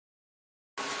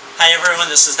Hi everyone,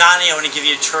 this is Donny. I want to give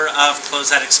you a tour of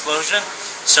Closeout Explosion.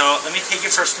 So let me take you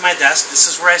first to my desk. This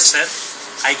is where I sit.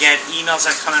 I get emails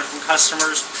that come in from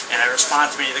customers and I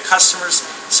respond to many of the customers.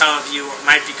 Some of you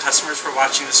might be customers who are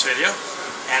watching this video.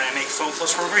 And I make phone calls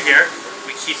from over here.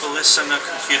 We keep a list on the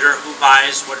computer who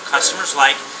buys, what customers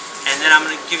like. And then I'm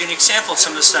going to give you an example of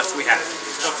some of the stuff we have.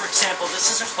 So for example, this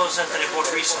is a closeout that I bought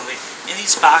recently. In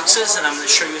these boxes, and I'm going to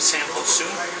show you a sample soon,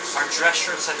 are dress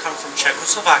shirts that come from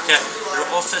Czechoslovakia. They're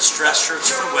office dress shirts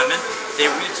for women. They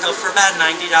retail for about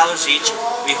 $90 each.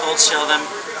 We wholesale them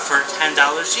for $10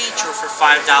 each or for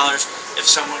 $5 if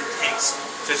someone takes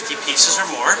 50 pieces or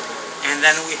more. And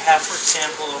then we have, for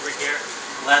example, over here,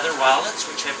 leather wallets,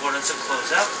 which I bought as a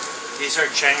closeout. These are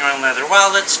genuine leather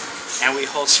wallets, and we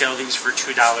wholesale these for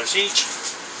 $2 each.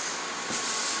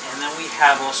 And then we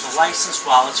have also licensed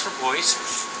wallets for boys.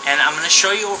 And I'm going to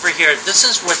show you over here, this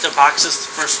is what the boxes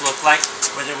first look like,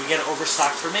 whether we get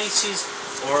overstocked from Macy's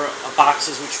or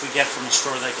boxes which we get from a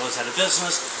store that goes out of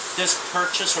business. This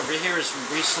purchase over here is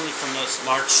recently from this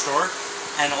large store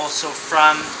and also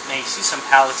from Macy's, some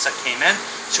pallets that came in.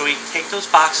 So we take those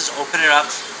boxes, open it up,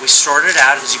 we sort it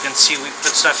out. As you can see, we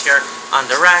put stuff here on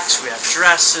the racks. We have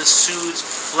dresses,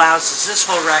 suits, blouses. This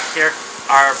whole rack here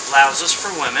are blouses for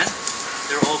women.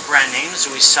 They're all brand names,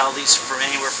 and we sell these for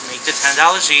anywhere from $8 to $10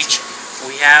 each.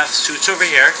 We have suits over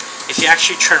here. If you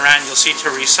actually turn around, you'll see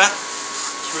Teresa.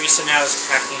 Teresa now is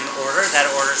packing an order.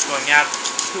 That order is going out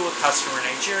to a customer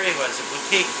in Nigeria who has a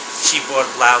boutique. She bought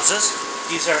blouses.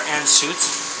 These are end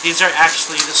suits. These are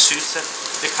actually the suits that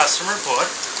the customer bought.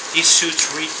 These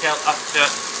suits retail up to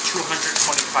 $225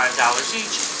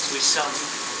 each. We sell them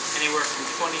anywhere from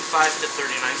 $25 to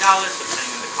 $39,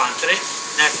 depending on the quantity.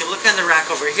 Now, if you look on the rack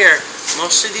over here,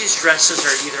 most of these dresses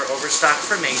are either overstocked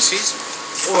from Macy's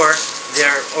or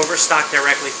they're overstocked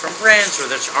directly from brands,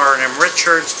 whether it's R&M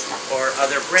Richards or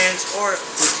other brands or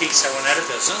boutiques that went out of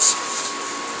business.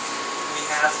 We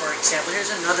have, for example,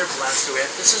 here's another blouse that we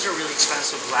have. This is a really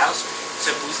expensive blouse.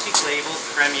 It's a boutique label,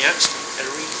 Premier. It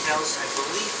retails, I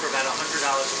believe, for about $100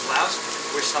 a blouse.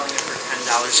 We're selling it for $10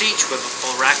 each with a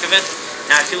full rack of it.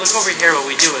 Now, if you look over here, what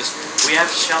we do is we have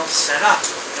shelves set up,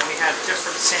 and we have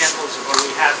different samples of what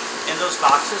we have in those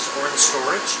boxes or in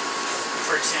storage.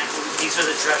 For example, these are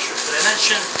the dress shirts that I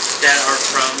mentioned that are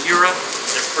from Europe.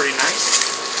 They're pretty nice.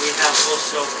 We have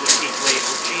also boutique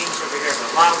label jeans over here by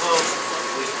Lakewood.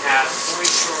 We have boy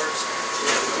shorts. We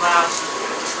have blouses. We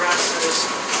have dresses.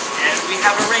 And we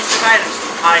have a range of items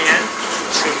from high-end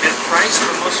to mid-price,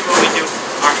 but most of what we do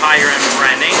are higher-end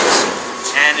brand names.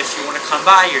 And if you want to come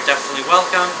by, you're definitely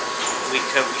welcome. We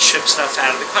ship stuff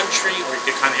out of the country, or you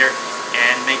could come here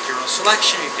and make your own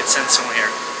selection. You could send someone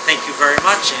here. Thank you very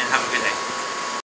much, and have a good day.